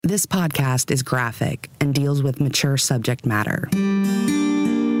This podcast is graphic and deals with mature subject matter.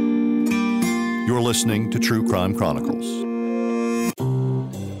 You're listening to True Crime Chronicles.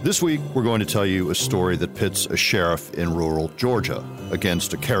 This week, we're going to tell you a story that pits a sheriff in rural Georgia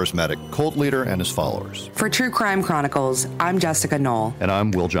against a charismatic cult leader and his followers. For True Crime Chronicles, I'm Jessica Knoll. And I'm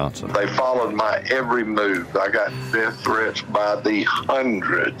Will Johnson. They followed my every move. I got death threats by the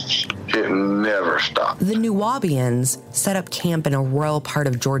hundreds. It never stopped. The Nuwaubians set up camp in a rural part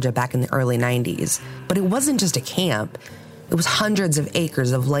of Georgia back in the early 90s. But it wasn't just a camp. It was hundreds of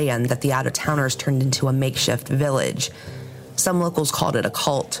acres of land that the out-of-towners turned into a makeshift village. Some locals called it a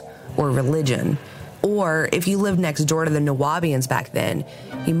cult or religion. Or if you lived next door to the Nuwaubians back then,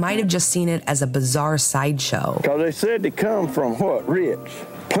 you might have just seen it as a bizarre sideshow. Because they said they come from what? Rich.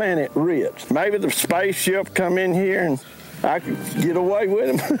 Planet Rich. Maybe the spaceship come in here and I could get away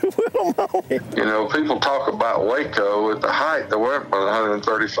with them. You know, people talk about Waco. At the height, there weren't but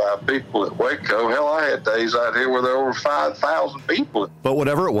 135 people at Waco. Hell, I had days out here where there were over 5,000 people. But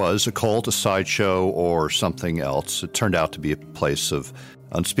whatever it was, a cult, a sideshow, or something else, it turned out to be a place of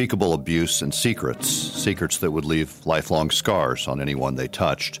unspeakable abuse and secrets that would leave lifelong scars on anyone they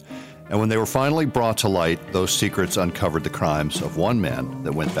touched. And when they were finally brought to light, those secrets uncovered the crimes of one man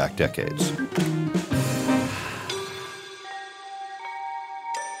that went back decades.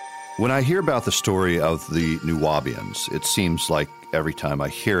 When I hear about the story of the Nuwaubians, it seems like every time I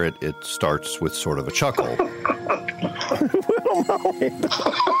hear it, it starts with sort of a chuckle.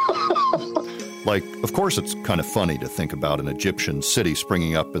 Like, of course, it's kind of funny to think about an Egyptian city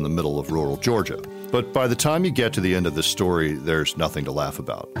springing up in the middle of rural Georgia. But by the time you get to the end of the story, there's nothing to laugh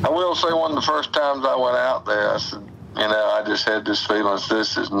about. I will say one of the first times I went out there, I said, you know, I just had this feeling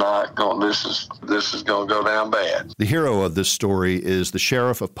this is going to go down bad. The hero of this story is the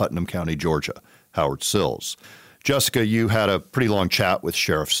sheriff of Putnam County, Georgia, Howard Sills. Jessica, you had a pretty long chat with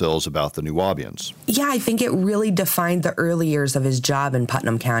Sheriff Sills about the Nuwaubians. Yeah, I think it really defined the early years of his job in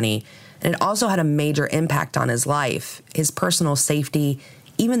Putnam County. And it also had a major impact on his life, his personal safety,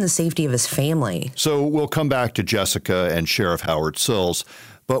 even the safety of his family. So we'll come back to Jessica and Sheriff Howard Sills,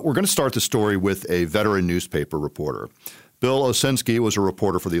 but we're going to start the story with a veteran newspaper reporter. Bill Osinski was a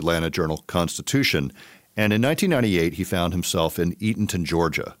reporter for the Atlanta Journal-Constitution, and in 1998 he found himself in Eatonton,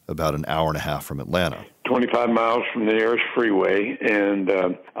 Georgia, about an hour and a half from Atlanta. 25 miles from the nearest freeway, and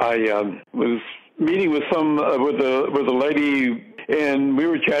I was meeting with a lady, and we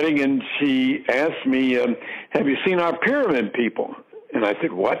were chatting, and she asked me, have you seen our pyramid people? And I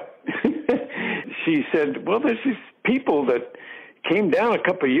said, what? She said, well, there's these people that came down a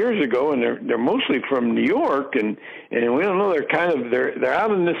couple of years ago, and they're mostly from New York, and we don't know, they're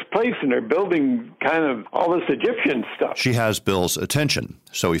out in this place, and they're building kind of all this Egyptian stuff. She has Bill's attention,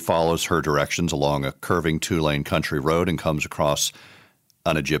 so he follows her directions along a curving two-lane country road and comes across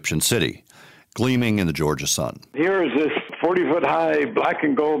an Egyptian city, gleaming in the Georgia sun. Here is this 40-foot-high black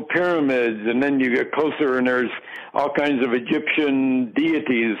and gold pyramids, and then you get closer, and there's all kinds of Egyptian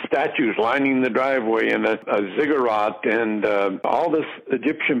deities, statues lining the driveway, and a ziggurat, and all this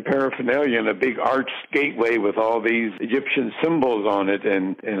Egyptian paraphernalia, and a big arched gateway with all these Egyptian symbols on it,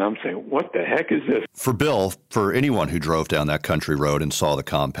 and I'm saying, what the heck is this? For Bill, for anyone who drove down that country road and saw the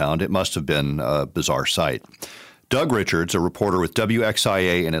compound, it must have been a bizarre sight. Doug Richards, a reporter with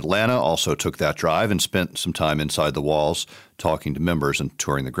WXIA in Atlanta, also took that drive and spent some time inside the walls talking to members and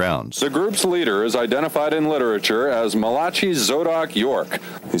touring the grounds. The group's leader is identified in literature as Malachi Zodok York.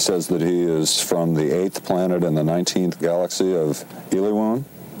 He says that he is from the 8th planet in the 19th galaxy of Eliwan,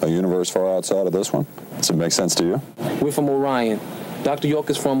 a universe far outside of this one. Does it make sense to you? We're from Orion. Dr. York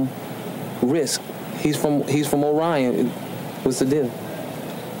is from Risk. He's from Orion. What's the deal?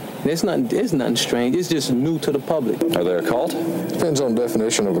 It's nothing strange. It's just new to the public. Are they a cult? Depends on the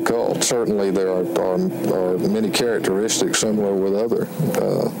definition of a cult. Certainly there are many characteristics similar with other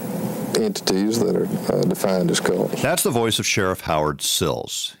entities that are defined as cults. That's the voice of Sheriff Howard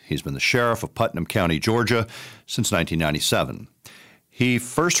Sills. He's been the sheriff of Putnam County, Georgia, since 1997. He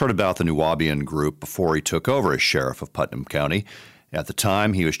first heard about the Nuwaubian group before he took over as sheriff of Putnam County. At the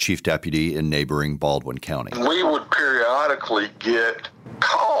time, he was chief deputy in neighboring Baldwin County. We would periodically get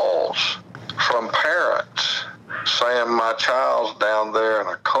calls from parents saying my child's down there in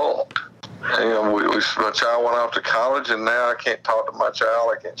a cult. You know, my child went off to college, and now I can't talk to my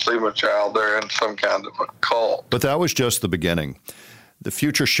child. I can't see my child there in some kind of a cult. But that was just the beginning. The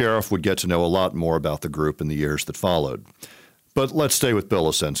future sheriff would get to know a lot more about the group in the years that followed. But let's stay with Bill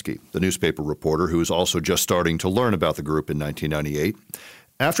Osinski, the newspaper reporter who was also just starting to learn about the group in 1998.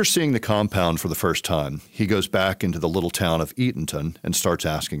 After seeing the compound for the first time, he goes back into the little town of Eatonton and starts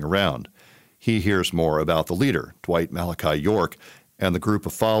asking around. He hears more about the leader, Dwight Malachi York, and the group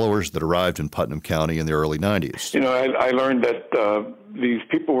of followers that arrived in Putnam County in the early 90s. I learned that these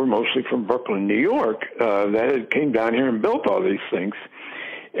people were mostly from Brooklyn, New York, that came down here and built all these things.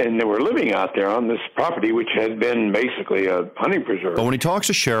 And they were living out there on this property, which had been basically a hunting preserve. But when he talks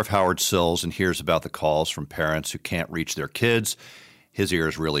to Sheriff Howard Sills and hears about the calls from parents who can't reach their kids, his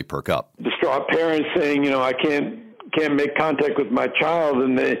ears really perk up. Distraught parents saying, I can't make contact with my child,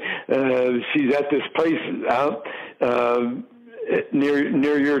 and she's at this place out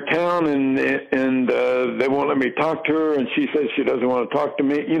near your town, and they won't let me talk to her, and she says she doesn't want to talk to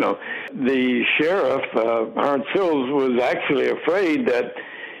me. The sheriff, Howard Sills, was actually afraid that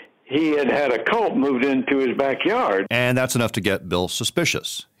he had a cult moved into his backyard. And that's enough to get Bill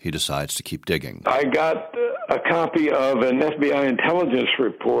suspicious. He decides to keep digging. I got a copy of an FBI intelligence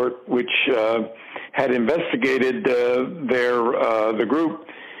report which had investigated the group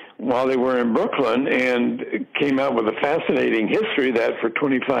while they were in Brooklyn, and came out with a fascinating history that for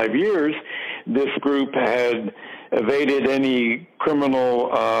 25 years, this group had evaded any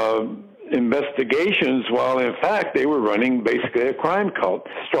criminal investigations, while in fact they were running basically a crime cult.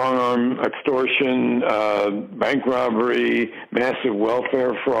 Strong-arm extortion, bank robbery, massive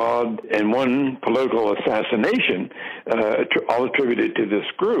welfare fraud, and one political assassination, all attributed to this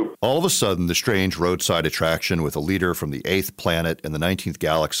group. All of a sudden, the strange roadside attraction with a leader from the 8th planet in the 19th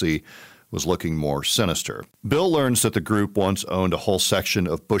galaxy was looking more sinister. Bill learns that the group once owned a whole section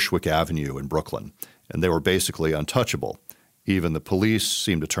of Bushwick Avenue in Brooklyn, and they were basically untouchable. Even the police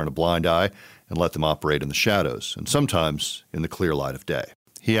seemed to turn a blind eye and let them operate in the shadows, and sometimes in the clear light of day.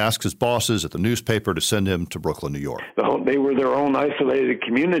 He asks his bosses at the newspaper to send him to Brooklyn, New York. They were their own isolated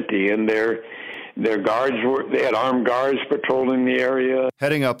community, and their guards they had armed guards patrolling the area.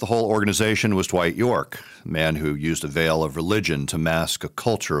 Heading up the whole organization was Dwight York, a man who used a veil of religion to mask a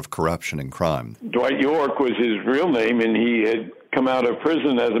culture of corruption and crime. Dwight York was his real name, and he had come out of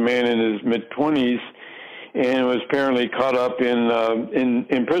prison as a man in his mid-20s, and was apparently caught up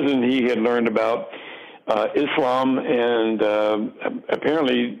in prison. He had learned about Islam, and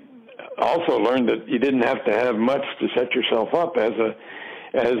apparently also learned that you didn't have to have much to set yourself up as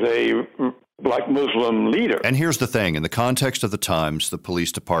a black Muslim leader. And here's the thing. In the context of the times, the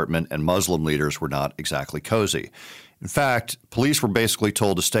police department and Muslim leaders were not exactly cozy. In fact, police were basically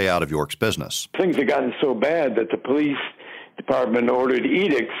told to stay out of York's business. Things had gotten so bad that the police department ordered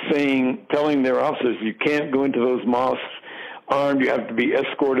edicts telling their officers, you can't go into those mosques armed, you have to be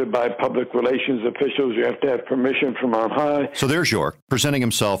escorted by public relations officials, you have to have permission from on high. So there's York, presenting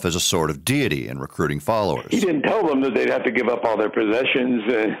himself as a sort of deity and recruiting followers. He didn't tell them that they'd have to give up all their possessions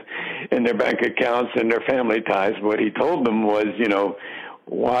and their bank accounts and their family ties. What he told them was,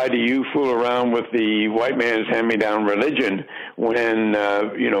 why do you fool around with the white man's hand-me-down religion when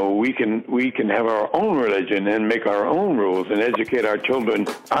we can have our own religion and make our own rules and educate our children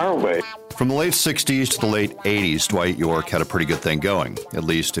our way? From the late 60s to the late 80s, Dwight York had a pretty good thing going, at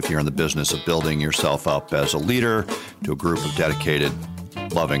least if you're in the business of building yourself up as a leader to a group of dedicated,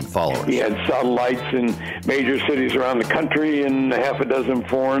 loving followers. He had satellites in major cities around the country and half a dozen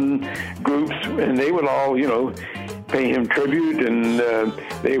foreign groups, and they would all, pay him tribute, and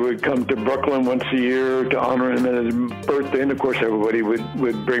they would come to Brooklyn once a year to honor him at his birthday, and of course everybody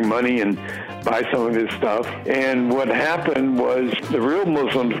would bring money and buy some of his stuff. And what happened was the real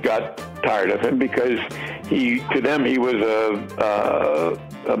Muslims got tired of him because to them he was a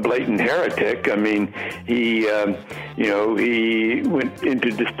blatant heretic. I mean, he went into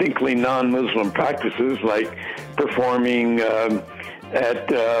distinctly non-Muslim practices like performing at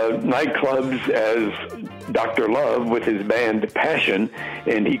nightclubs as Dr. Love with his band Passion,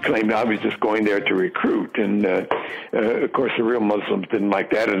 and he claimed I was just going there to recruit. And, of course, the real Muslims didn't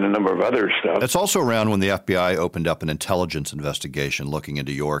like that and a number of other stuff. That's also around when the FBI opened up an intelligence investigation looking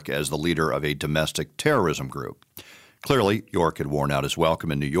into York as the leader of a domestic terrorism group. Clearly, York had worn out his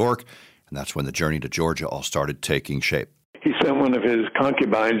welcome in New York, and that's when the journey to Georgia all started taking shape. He sent one of his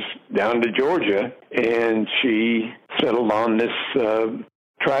concubines down to Georgia, and she settled on this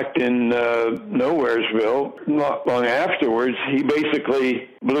tract in Nowheresville. Not long afterwards, he basically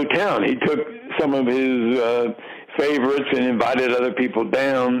blew town. He took some of his favorites and invited other people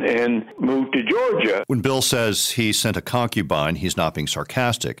down and moved to Georgia. When Bill says he sent a concubine, he's not being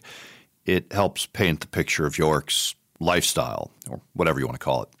sarcastic. It helps paint the picture of York's lifestyle, or whatever you want to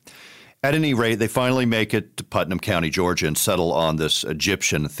call it. At any rate, they finally make it to Putnam County, Georgia, and settle on this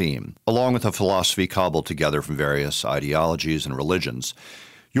Egyptian theme, along with a philosophy cobbled together from various ideologies and religions.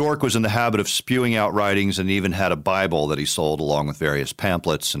 York was in the habit of spewing out writings and even had a Bible that he sold along with various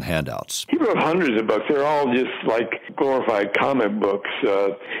pamphlets and handouts. He wrote hundreds of books. They're all just like glorified comic books.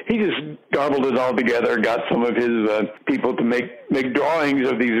 He just garbled it all together, got some of his people to make drawings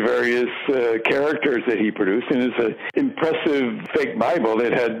of these various characters that he produced, and it's an impressive fake Bible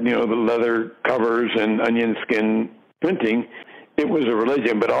that had, the leather covers and onion skin printing. It was a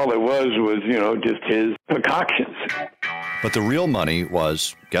religion, but all it was, just his concoctions. But the real money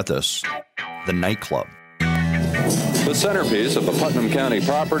was, get this, the nightclub. The centerpiece of the Putnam County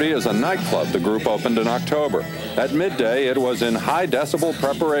property is a nightclub the group opened in October. At midday, it was in high decibel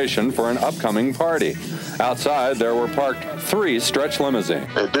preparation for an upcoming party. Outside, there were parked 3 stretch limousines.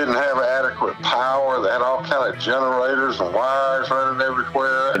 It didn't have adequate power. They had all kind of generators and wires running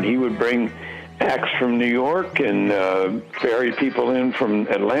everywhere. And he would bring acts from New York and ferry people in from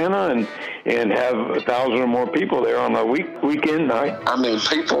Atlanta and have 1,000 or more people there on a weekend night.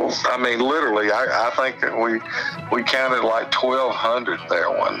 Literally, I think that we counted like 1,200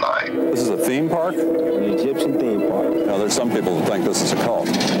 there one night. This is a theme park? An Egyptian theme park. Now, there's some people who think this is a cult.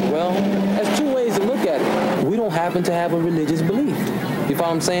 Well, there's 2 ways to look at it. We don't happen to have a religious belief. You follow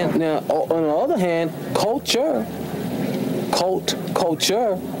what I'm saying? Now, on the other hand, culture,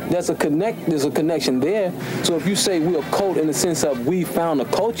 there's a connection there. So if you say we're a cult in the sense of we found a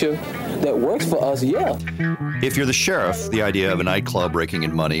culture that works for us, yeah. If you're the sheriff, the idea of a nightclub raking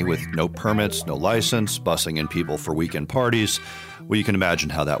in money with no permits, no license, bussing in people for weekend parties, well, you can imagine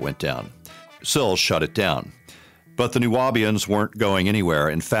how that went down. Sills shut it down. But the Nuwaubians weren't going anywhere.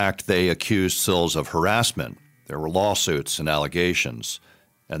 In fact, they accused Sills of harassment. There were lawsuits and allegations,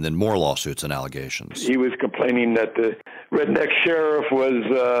 and then more lawsuits and allegations. He was complaining that the redneck sheriff was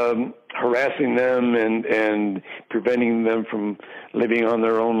harassing them and preventing them from living on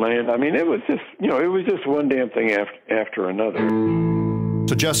their own land. I mean, it was just one damn thing after another.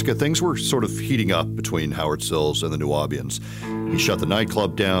 So, Jessica, things were sort of heating up between Howard Sills and the Nuwaubians. He shut the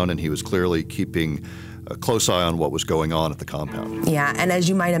nightclub down, and he was clearly keeping a close eye on what was going on at the compound. Yeah, and as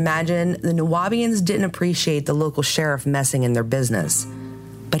you might imagine, the Nuwaubians didn't appreciate the local sheriff messing in their business.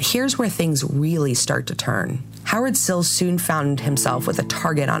 But here's where things really start to turn. Howard Sills soon found himself with a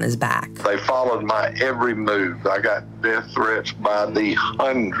target on his back. They followed my every move. I got death threats by the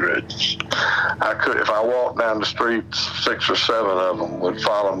hundreds. If I walked down the street, 6 or 7 of them would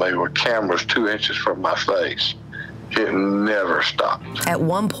follow me with cameras 2 inches from my face. It never stopped. At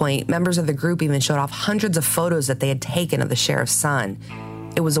one point, members of the group even showed off hundreds of photos that they had taken of the sheriff's son.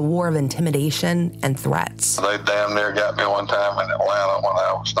 It was a war of intimidation and threats. They damn near got me one time in Atlanta when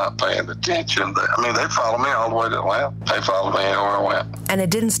I was not paying attention. They followed me all the way to Atlanta. They followed me anywhere I went. And it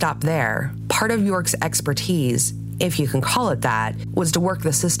didn't stop there. Part of York's expertise, if you can call it that, was to work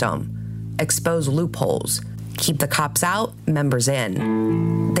the system, expose loopholes, keep the cops out, members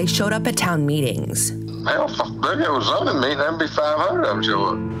in. They showed up at town meetings. Hell, there was zoning meeting, there'd be 500 of them show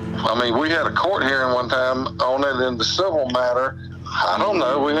up. We had a court hearing one time on it in the civil matter. I don't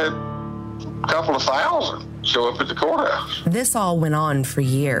know, we had a couple of thousand show up at the courthouse. This all went on for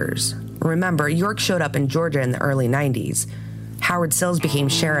years. Remember, York showed up in Georgia in the early 90s. Howard Sills became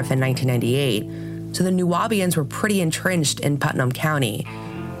sheriff in 1998, so the Nuwaubians were pretty entrenched in Putnam County.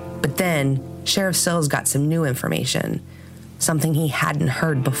 But then, Sheriff Sills got some new information, something he hadn't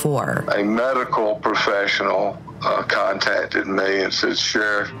heard before. A medical professional contacted me and said,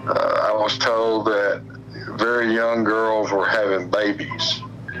 Sheriff, I was told that very young girls were having babies,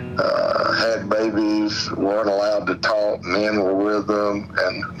 had babies, weren't allowed to talk, men were with them,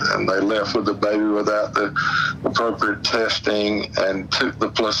 and they left with the baby without the appropriate testing and took the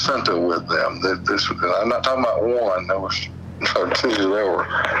placenta with them. I'm not talking about one, there was 2, there were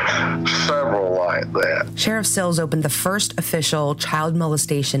several like that. Sheriff Sills opened the first official child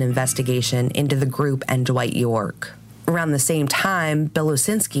molestation investigation into the group and Dwight York. Around the same time, Bill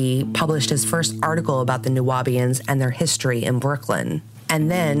Osinski published his first article about the Nuwaubians and their history in Brooklyn. And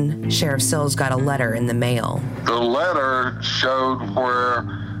then Sheriff Sills got a letter in the mail. The letter showed where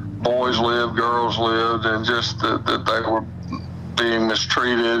boys lived, girls lived, and just that they were being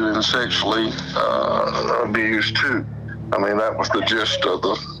mistreated and sexually abused too. That was the gist of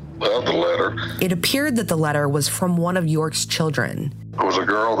the letter. It appeared that the letter was from one of York's children. It was a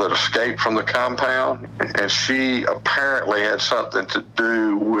girl that escaped from the compound, and she apparently had something to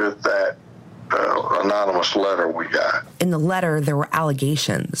do with that anonymous letter we got. In the letter, there were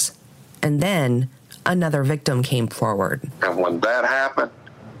allegations. And then another victim came forward. And when that happened,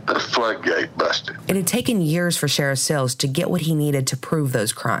 the floodgate busted. It had taken years for Sheriff Sills to get what he needed to prove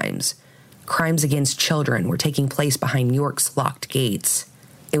those crimes. Crimes against children were taking place behind York's locked gates.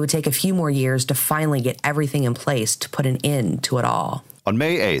 It would take a few more years to finally get everything in place to put an end to it all. On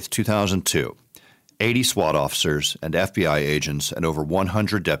May 8th, 2002, 80 SWAT officers and FBI agents and over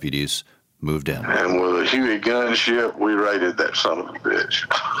 100 deputies moved in. And with the Huey gunship, we raided that son of a bitch.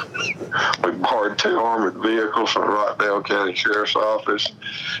 We borrowed 2 armored vehicles from the Rockdale County Sheriff's Office,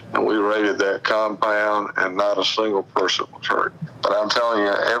 and we raided that compound, and not a single person was hurt. But I'm telling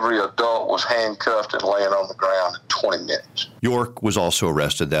you, every adult was handcuffed and laying on the ground in 20 minutes. York was also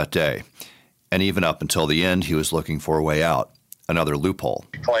arrested that day, and even up until the end, he was looking for a way out, another loophole.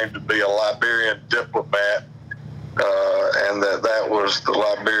 He claimed to be a Liberian diplomat, and that was the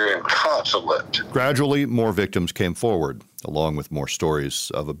Liberian consulate. Gradually, more victims came forward, along with more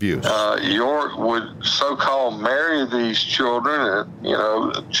stories of abuse. York would so-called marry these children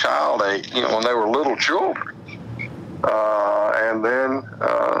at, child age, when they were little children, and then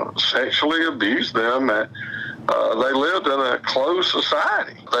sexually abuse them. They lived in a closed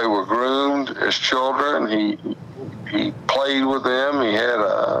society. They were groomed as children. He played with them. He had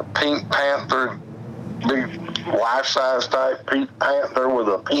a Pink Panther, big life-size type Pink Panther with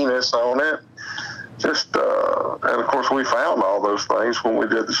a penis on it. And of course, we found all those things when we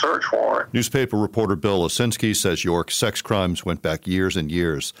did the search warrant. Newspaper reporter Bill Osinski says York's sex crimes went back years and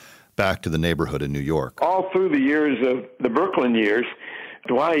years, back to the neighborhood in New York. All through the years of the Brooklyn years,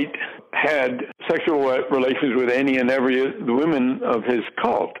 Dwight had sexual relations with any and every the women of his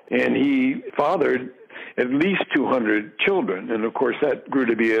cult, and he fathered at least 200 children, and of course that grew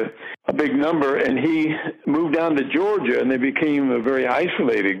to be a big number, and he moved down to Georgia, and they became a very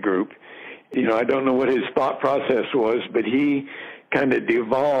isolated group. I don't know what his thought process was, but he kind of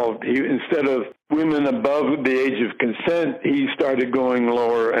devolved. Instead of women above the age of consent, he started going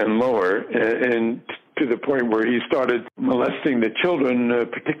lower and lower, and to the point where he started molesting the children,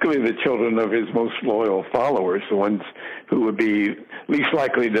 particularly the children of his most loyal followers, the ones who would be least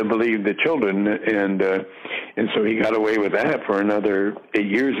likely to believe the children, and so he got away with that for another 8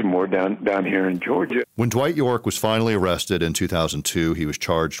 years or more down here in Georgia. When Dwight York was finally arrested in 2002, he was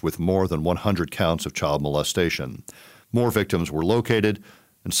charged with more than 100 counts of child molestation. More victims were located,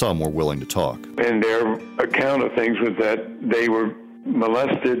 and some were willing to talk. And their account of things was that they were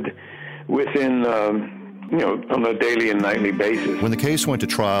molested within, on a daily and nightly basis. When the case went to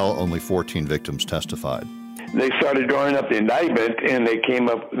trial, only 14 victims testified. They started drawing up the indictment, and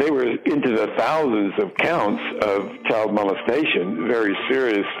they were into the thousands of counts of child molestation, very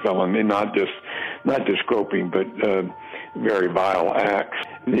serious felony, not just groping, but very vile acts.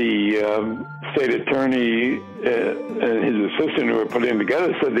 The state attorney and his assistant who were putting it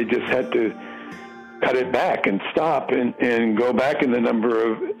together said they just had to cut it back and stop and go back in the number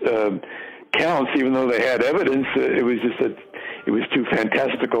of counts, even though they had evidence. It was just that it was too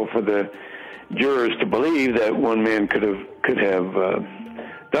fantastical for the jurors to believe that one man could have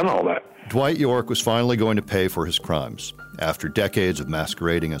done all that. Dwight York was finally going to pay for his crimes. After decades of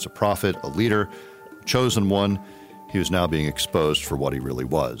masquerading as a prophet, a leader, chosen one, he was now being exposed for what he really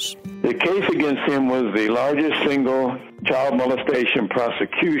was. The case against him was the largest single child molestation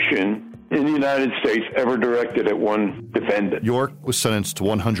prosecution in the United States ever directed at one defendant. York was sentenced to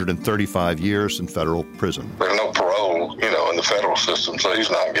 135 years in federal prison. There's no parole, in the federal system, so he's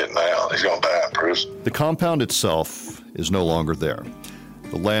not getting out. He's going to die in prison. The compound itself is no longer there.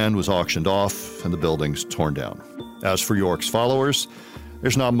 The land was auctioned off and the buildings torn down. As for York's followers,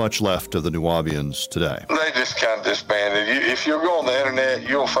 there's not much left of the Nuwaubians today. They just kind of disbanded. If you go on the internet,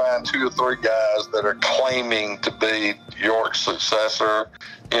 you'll find 2 or 3 guys that are claiming to be York's successor,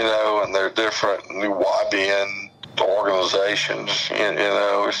 and they're different Nuwaubian organizations.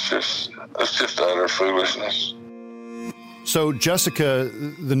 It's just utter foolishness. So, Jessica,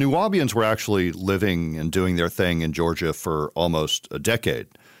 the Nuwaubians were actually living and doing their thing in Georgia for almost a decade.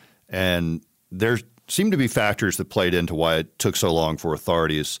 And there seemed to be factors that played into why it took so long for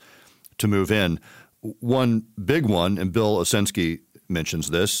authorities to move in. One big one, and Bill Osinski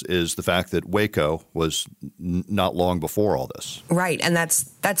mentions this, is the fact that Waco was not long before all this. Right, and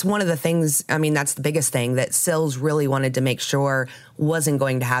that's one of the things, that's the biggest thing that Sills really wanted to make sure wasn't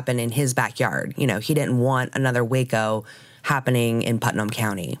going to happen in his backyard. He didn't want another Waco happening in Putnam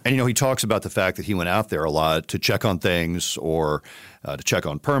County. And, he talks about the fact that he went out there a lot to check on things or to check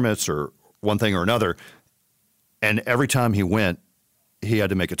on permits or one thing or another. And every time he went, he had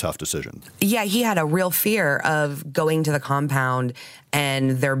to make a tough decision. Yeah, he had a real fear of going to the compound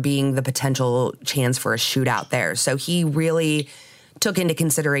and there being the potential chance for a shootout there. So he really took into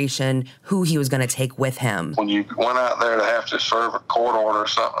consideration who he was going to take with him. When you went out there to have to serve a court order or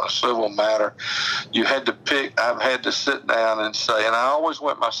something, a civil matter, you had to pick. I've had to sit down and say, and I always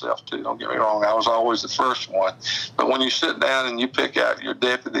went myself too, don't get me wrong, I was always the first one. But when you sit down and you pick out your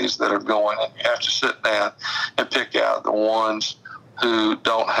deputies that are going, and you have to sit down and pick out the ones who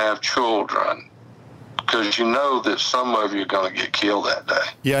don't have children, because you know that some of you are going to get killed that day.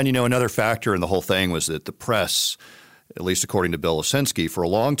 Yeah, and another factor in the whole thing was that the press, at least according to Bill Lisinski, for a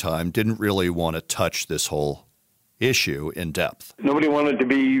long time didn't really want to touch this whole issue in depth. Nobody wanted to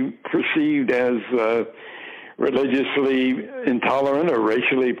be perceived as religiously intolerant or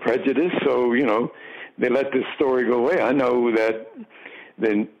racially prejudiced, so, they let this story go away. I know that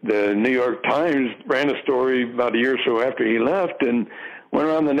the New York Times ran a story about a year or so after he left and went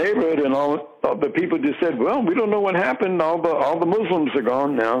around the neighborhood, and all the people just said, well, we don't know what happened. All the Muslims are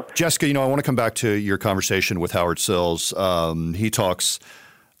gone now. Jessica, I want to come back to your conversation with Howard Sills. He talks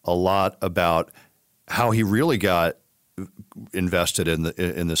a lot about how he really got invested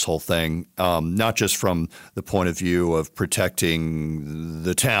in this whole thing, not just from the point of view of protecting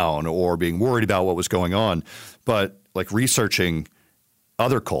the town or being worried about what was going on, but like researching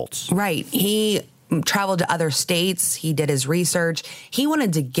other cults. Right. He traveled to other states. He did his research. He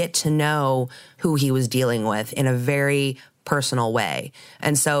wanted to get to know who he was dealing with in a very personal way.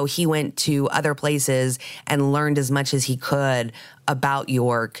 And so he went to other places and learned as much as he could about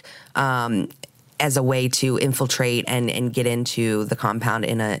York as a way to infiltrate and get into the compound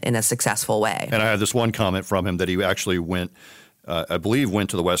in a successful way. And I had this one comment from him that he actually went to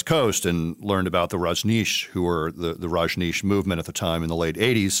the West Coast and learned about the Rajneesh, who were the Rajneesh movement at the time in the late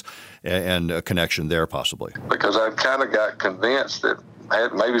 80s, and a connection there possibly. Because I kind of got convinced that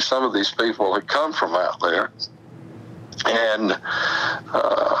maybe some of these people had come from out there. And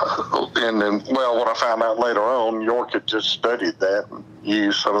then, what I found out later on, York had just studied that and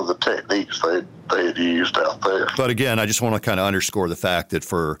used some of the techniques they had used out there. But again, I just want to kind of underscore the fact that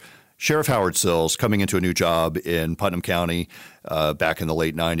for Sheriff Howard Sills coming into a new job in Putnam County back in the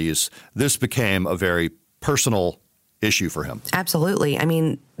late 90s, this became a very personal issue for him. Absolutely. I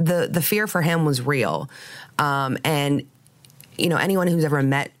mean, the fear for him was real. And anyone who's ever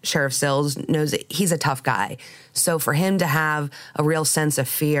met Sheriff Sills knows that he's a tough guy. So for him to have a real sense of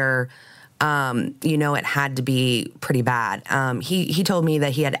fear, it had to be pretty bad. He told me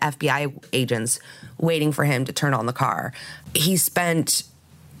that he had FBI agents waiting for him to turn on the car. He spent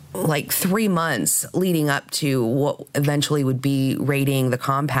like 3 months leading up to what eventually would be raiding the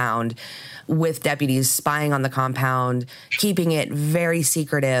compound, with deputies spying on the compound, keeping it very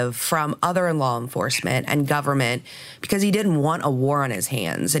secretive from other law enforcement and government, because he didn't want a war on his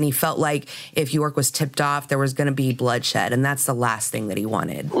hands. And he felt like if York was tipped off, there was going to be bloodshed. And that's the last thing that he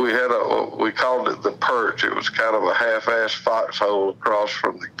wanted. We called it the Perch. It was kind of a half-assed foxhole across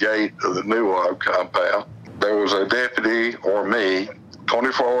from the gate of the New compound. There was a deputy or me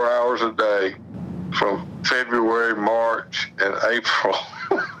 24 hours a day from February, March, and April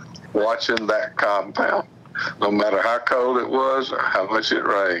watching that compound. No matter how cold it was or how much it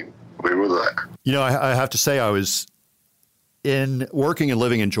rained, we were there. I have to say I was working and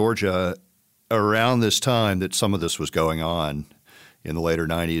living in Georgia around this time that some of this was going on in the later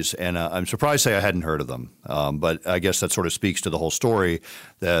 90s, and I'm surprised to say I hadn't heard of them. But I guess that sort of speaks to the whole story,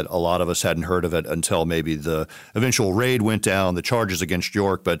 that a lot of us hadn't heard of it until maybe the eventual raid went down, the charges against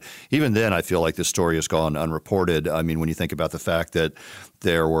York. But even then, I feel like this story has gone unreported. I mean, when you think about the fact that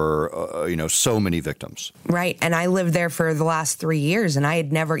there were, so many victims. Right. And I lived there for the last 3 years, and I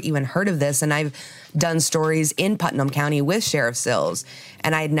had never even heard of this. And I've done stories in Putnam County with Sheriff Sills,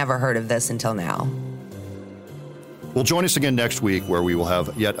 and I had never heard of this until now. Well, join us again next week, where we will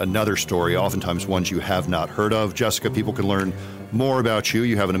have yet another story, oftentimes ones you have not heard of. Jessica, people can learn more about you.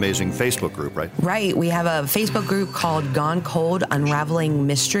 You have an amazing Facebook group, right? Right. We have a Facebook group called Gone Cold: Unraveling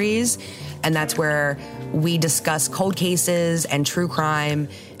Mysteries, and that's where we discuss cold cases and true crime,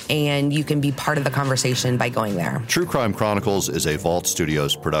 and you can be part of the conversation by going there. True Crime Chronicles is a Vault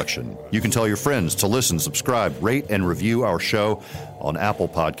Studios production. You can tell your friends to listen, subscribe, rate, and review our show on Apple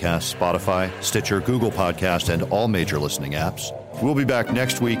Podcasts, Spotify, Stitcher, Google Podcasts, and all major listening apps. We'll be back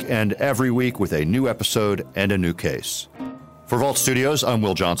next week and every week with a new episode and a new case. For Vault Studios, I'm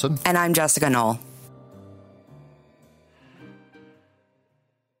Will Johnson. And I'm Jessica Knoll.